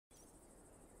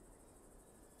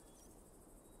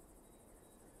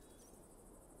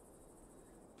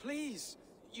Please,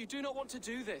 you do not want to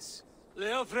do this.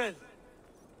 Leofrith,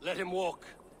 let him walk.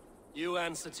 You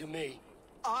answer to me.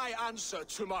 I answer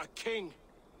to my king.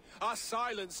 Our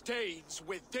silence deeds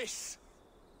with this.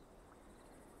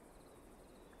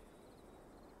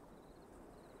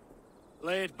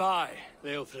 Lay it by,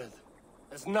 Leofrith.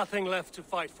 There's nothing left to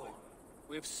fight for.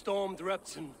 We've stormed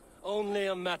Repton, only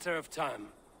a matter of time.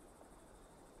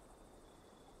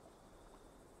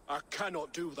 I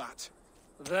cannot do that.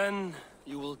 Then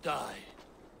you will die.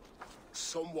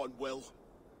 Someone will.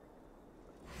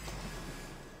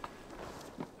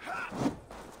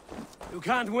 You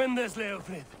can't win this,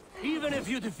 Leofrith. Even if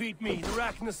you defeat me, the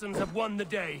Ragnarsons have won the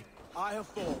day. I have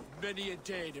fought many a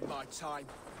day in my time.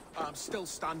 I'm still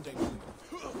standing.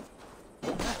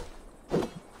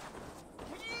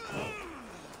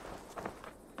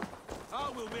 I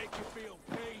will make you feel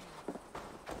pain.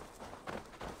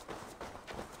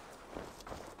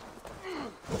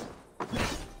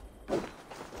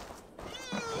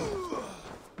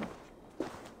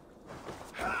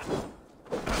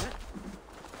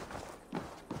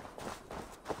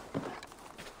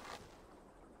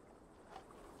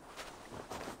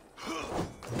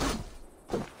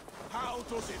 How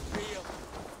does it feel?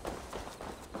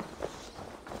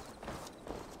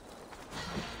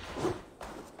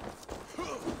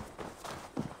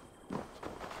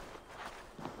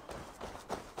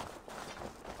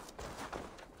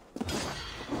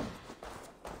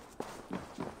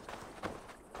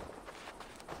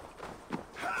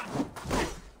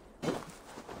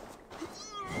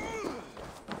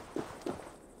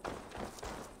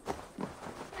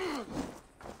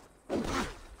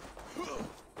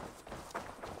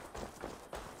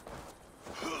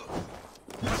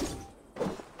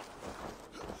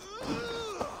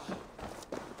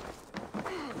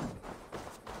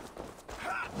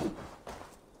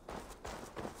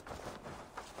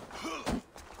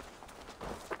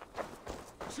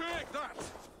 Take that!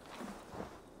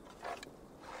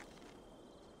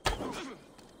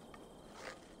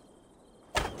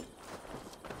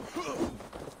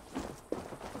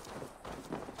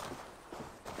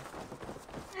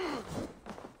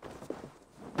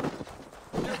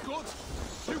 You're good.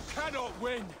 You cannot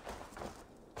win.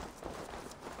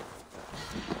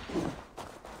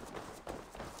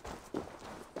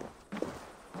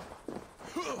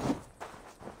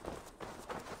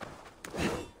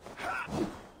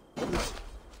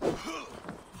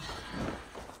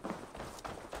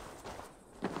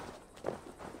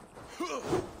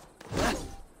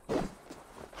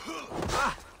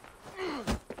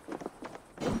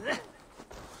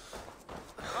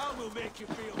 I will make you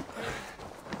feel pain.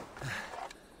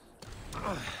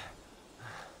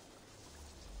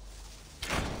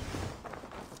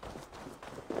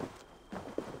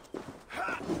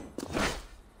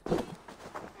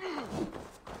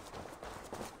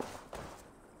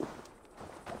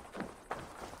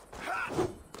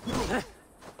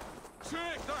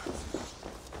 Take that!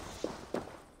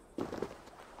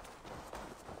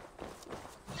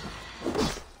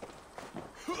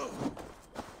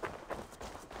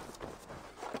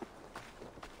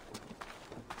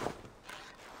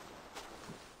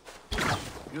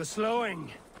 You're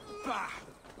slowing. Bah!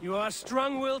 You are a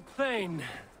strong-willed thane.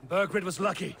 Bergrid was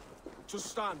lucky. To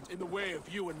stand in the way of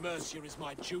you and Mercia is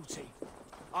my duty.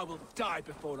 I will die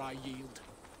before I yield.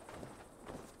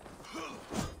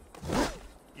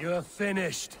 You're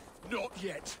finished. Not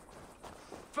yet.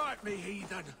 Fight me,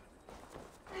 heathen!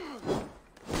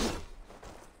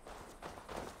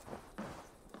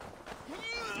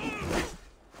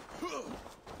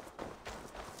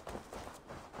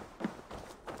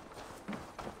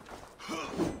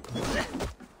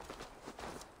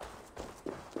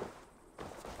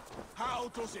 How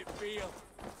does it feel?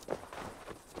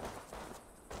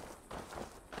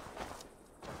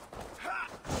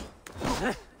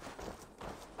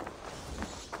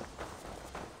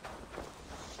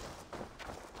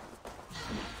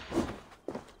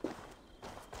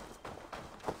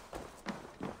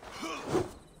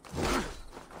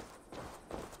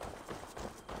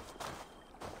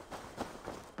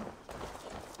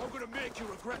 I'm gonna make you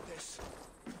regret this.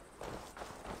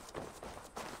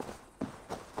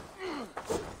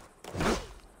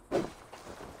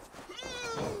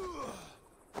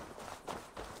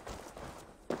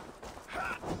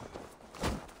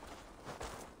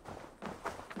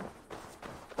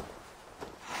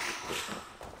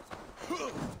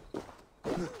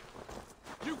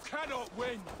 You cannot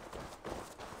win!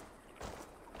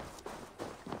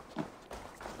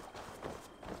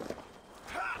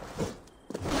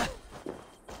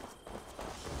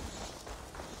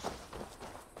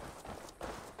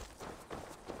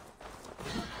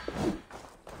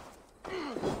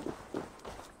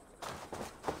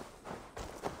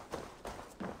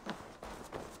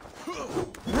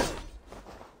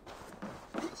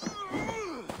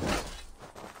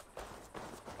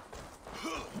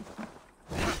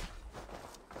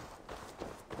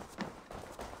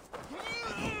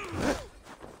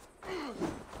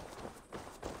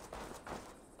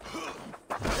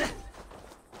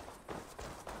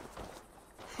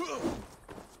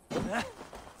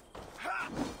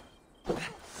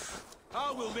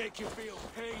 make you feel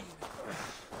pain.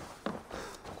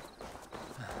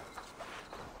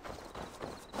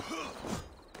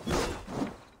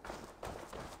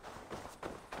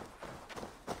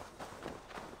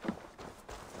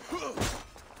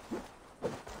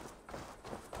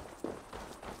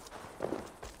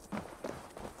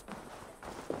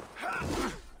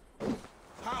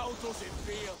 How does it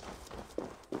feel?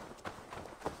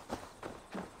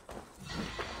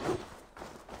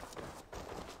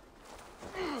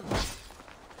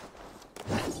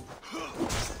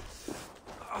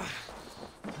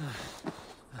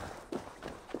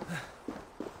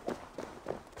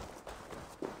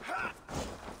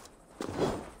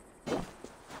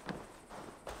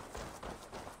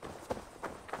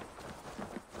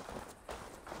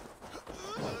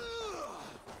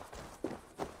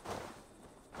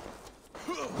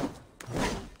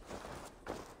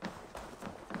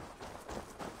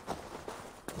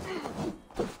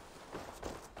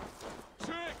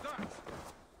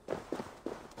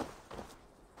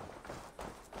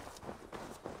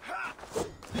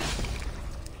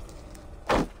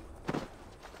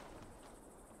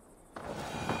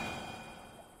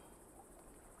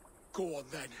 Go on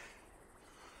then.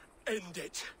 End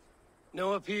it.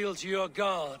 No appeal to your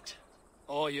god,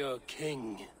 or your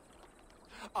king.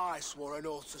 I swore an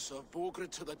oath to serve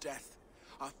Borgred to the death.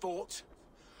 I fought.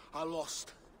 I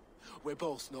lost. We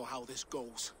both know how this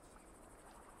goes.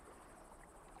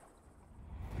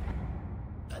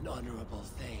 An honorable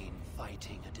thane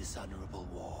fighting a dishonorable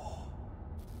war.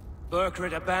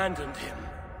 Burkred abandoned him,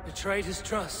 betrayed his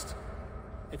trust.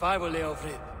 If I were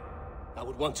Leofrith, I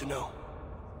would want to know.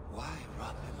 Why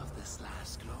rob him of this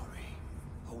last glory?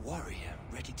 A warrior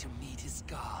ready to meet his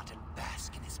god and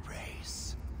bask in his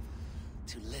praise.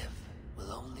 To live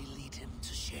will only lead him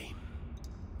to shame.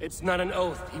 It's not an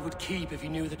oath he would keep if he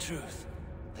knew the truth.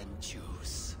 Then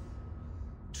choose.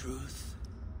 Truth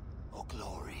or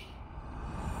glory.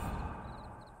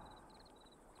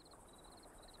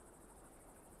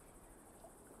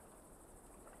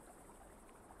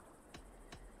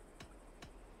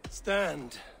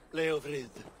 Stand, Leofrith.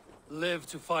 Live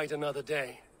to fight another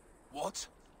day. What?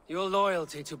 Your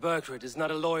loyalty to Burkred is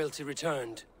not a loyalty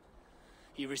returned.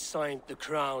 He resigned the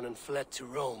crown and fled to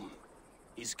Rome.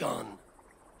 He's gone.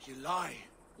 You lie.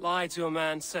 Lie to a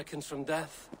man seconds from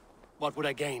death? What would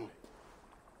I gain?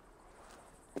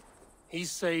 He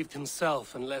saved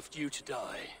himself and left you to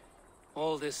die.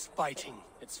 All this fighting,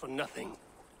 it's for nothing.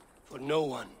 For no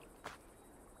one.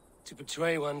 To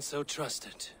betray one so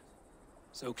trusted.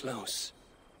 So close.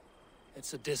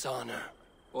 It's a dishonor,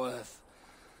 worth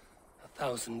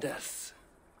 1,000 deaths.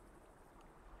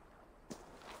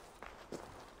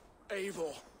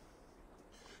 Eivor,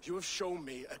 you have shown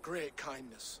me a great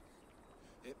kindness.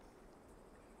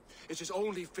 It is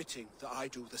only fitting that I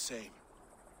do the same.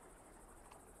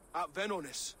 At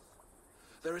Venonis,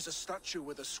 there is a statue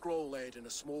with a scroll laid in a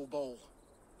small bowl.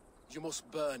 You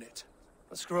must burn it.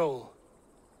 A scroll?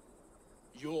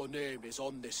 Your name is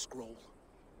on this scroll.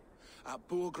 At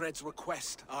Burgred's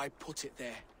request, I put it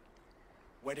there.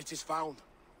 When it is found,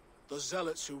 the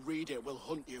zealots who read it will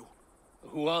hunt you.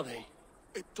 Who are they?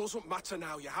 It doesn't matter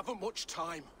now, you haven't much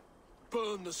time.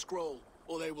 Burn the scroll,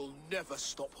 or they will never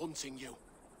stop hunting you.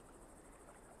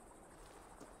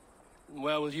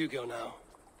 Where will you go now?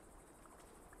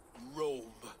 Rome.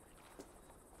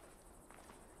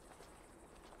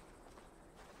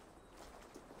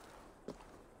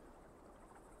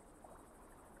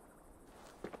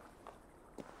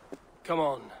 Come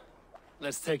on.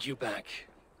 Let's take you back.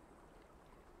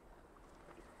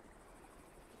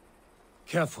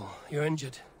 Careful, you're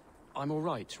injured. I'm all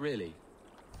right, really.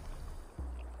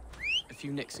 A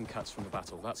few nicks and cuts from the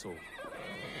battle, that's all.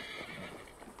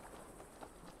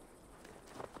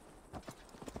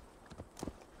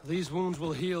 These wounds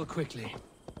will heal quickly.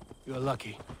 You're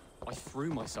lucky. I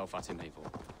threw myself at him,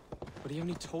 Eivor. But he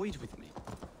only toyed with me.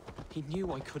 He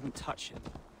knew I couldn't touch him.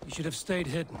 You should have stayed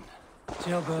hidden.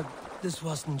 Jailbird, this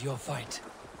wasn't your fight.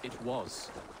 It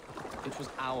was. It was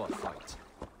our fight.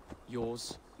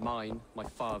 Yours, mine, my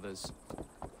father's.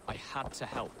 I had to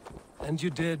help. And you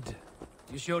did.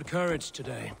 You showed courage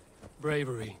today.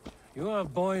 Bravery. You are a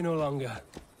boy no longer.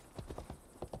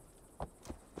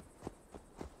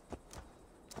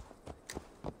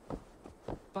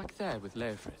 Back there with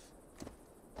Leofrith.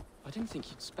 I didn't think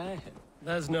you'd spare him.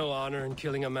 There's no honor in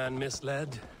killing a man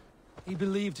misled. He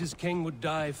believed his king would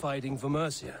die fighting for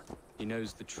Mercia. He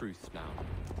knows the truth now.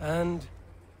 And...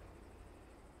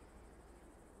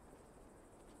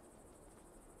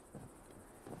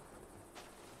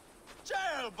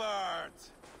 Jailbird!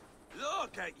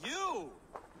 Look at you!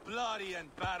 Bloody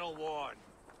and battle-worn.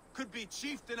 could be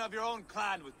chieftain of your own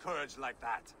clan with courage like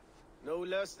that? No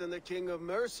less than the King of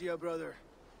Mercia, brother.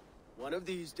 One of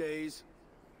these days.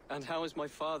 And how is my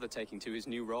father taking to his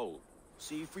new role?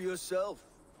 See for yourself.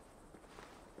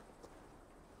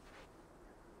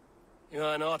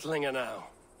 You're an Ortlinger now.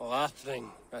 Or Athling,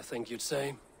 I think you'd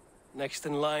say. Next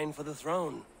in line for the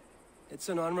throne. It's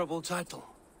an honorable title.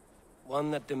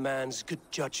 One that demands good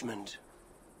judgment.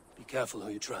 Be careful who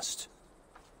you trust.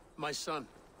 My son.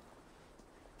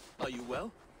 Are you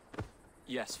well?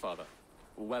 Yes, father.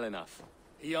 Well enough.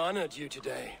 He honored you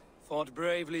today. Fought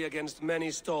bravely against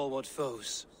many stalwart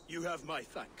foes. You have my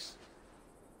thanks.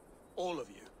 All of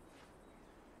you.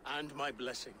 And my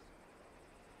blessing.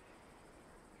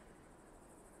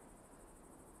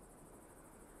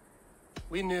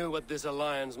 We knew what this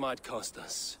alliance might cost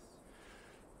us.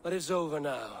 But it's over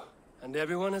now, and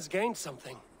everyone has gained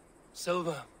something.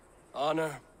 Silver,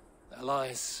 honor,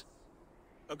 allies.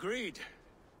 Agreed.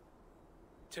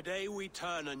 Today we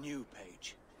turn a new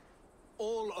page.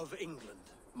 All of England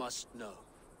must know.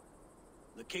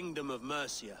 The Kingdom of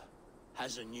Mercia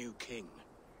has a new king.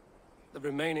 The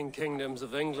remaining kingdoms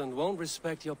of England won't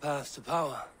respect your path to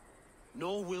power.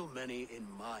 Nor will many in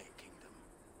my kingdom.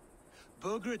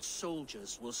 Burgred's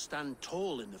soldiers will stand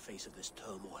tall in the face of this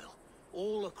turmoil,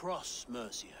 all across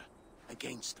Mercia,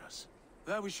 against us.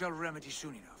 That we shall remedy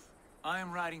soon enough. I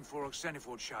am riding for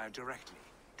Oxenfordshire directly,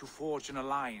 to forge an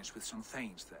alliance with some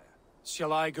thanes there.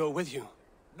 Shall I go with you?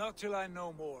 Not till I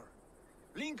know more.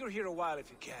 Linger here a while if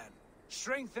you can.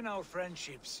 Strengthen our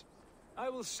friendships. I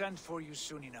will send for you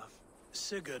soon enough.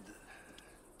 Sigurd,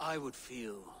 I would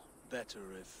feel better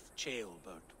if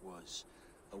Ceolbert was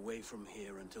away from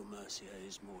here until Mercia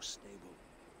is more stable.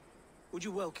 Would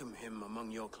you welcome him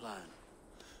among your clan?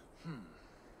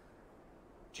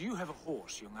 Do you have a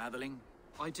horse, young Atheling?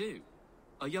 I do.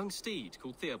 A young steed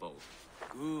called Theobald.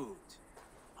 Good.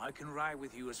 I can ride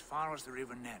with you as far as the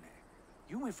River Nene.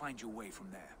 You may find your way from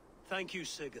there. Thank you,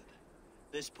 Sigurd.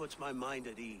 This puts my mind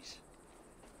at ease.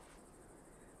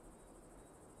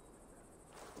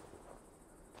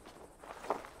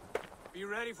 Be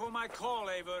ready for my call,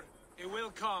 Eivor. It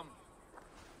will come.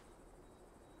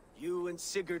 You and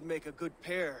Sigurd make a good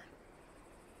pair.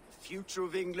 The future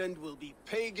of England will be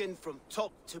pagan from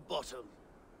top to bottom.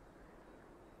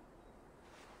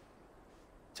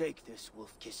 Take this,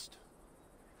 Wolf-Kissed,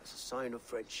 as a sign of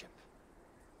friendship.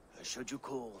 Should you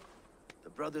call, the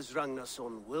brothers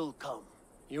Ragnarsson will come.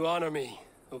 You honor me,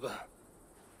 Uba.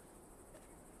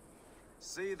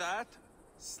 See that?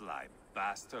 Sly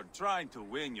bastard trying to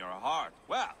win your heart.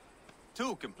 Well,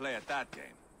 two can play at that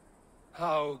game.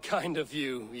 How kind of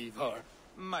you, Eivor.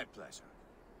 My pleasure.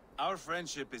 Our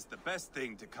friendship is the best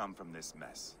thing to come from this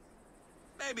mess.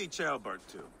 Maybe Ceolbert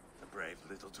too, the brave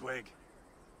little twig.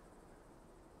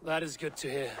 That is good to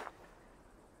hear.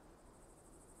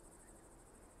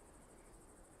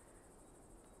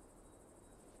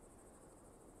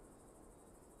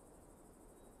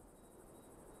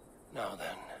 Now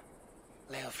then,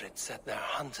 Leofrith set their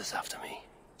hunters after me.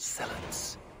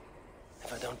 Zealots.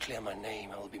 If I don't clear my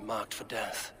name, I will be marked for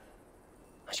death.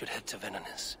 I should head to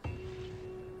Venanis.